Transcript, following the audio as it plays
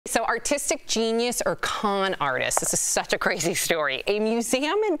So artistic genius or con artist. This is such a crazy story. A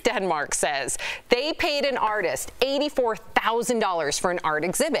museum in Denmark says they paid an artist $84,000 for an art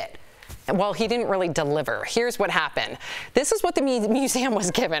exhibit. Well, he didn't really deliver. Here's what happened. This is what the museum was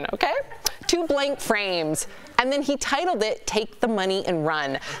given, okay? 2 blank frames, and then he titled it, "Take the Money and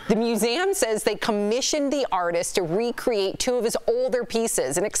Run." The museum says they commissioned the artist to recreate 2 of his older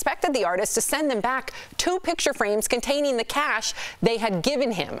pieces and expected the artist to send them back 2 picture frames containing the cash they had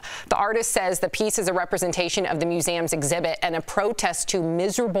given him. The artist says the piece is a representation of the museum's exhibit and a protest to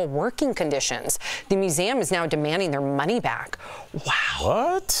miserable working conditions. The museum is now demanding their money back. Wow.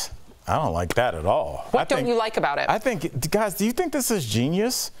 What? I don't like that at all. What don't you like about it? I think, guys, do you think this is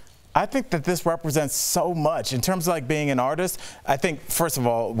genius? I think that this represents so much in terms of like being an artist. I think, first of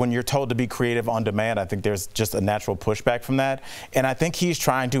all, when you're told to be creative on demand, I think there's just a natural pushback from that. And I think he's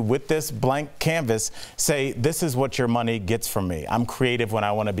trying to, with this blank canvas, say, this is what your money gets from me. I'm creative when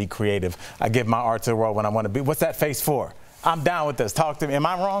I want to be creative. I give my art to the world when I want to be. What's that face for? I'm down with this. Talk to me. Am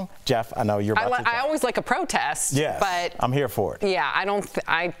I wrong? Jeff, I know you're about to. I always like a protest. Yes, but I'm here for it. Yeah, I don't.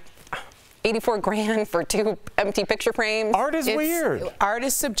 84 grand for 2 empty picture frames. Art is weird. Art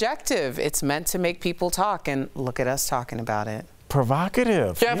is subjective. It's meant to make people talk, and look at us talking about it.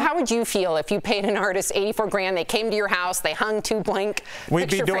 Provocative. Jeff, how would you feel if you paid an artist 84 grand, they came to your house, they hung 2 blank We'd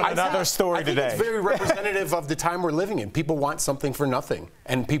be doing frames. another story today. It's very representative of the time we're living in. People want something for nothing,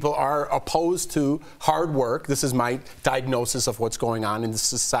 and people are opposed to hard work. This is my diagnosis of what's going on in the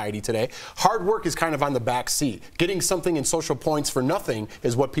society today. Hard work is kind of on the back seat. Getting something in social points for nothing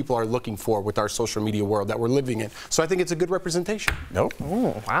is what people are looking for with our social media world that we're living in. So I think it's a good representation. Nope.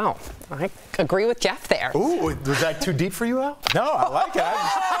 Ooh, wow. I agree with Jeff there. Ooh, was that too deep for you, Al? No, I like it.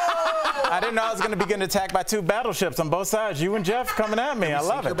 I didn't know I was going to be getting attacked by 2 battleships on both sides. You and Jeff coming at me. I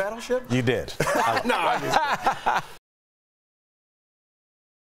love it. Your battleship? You did. No, I just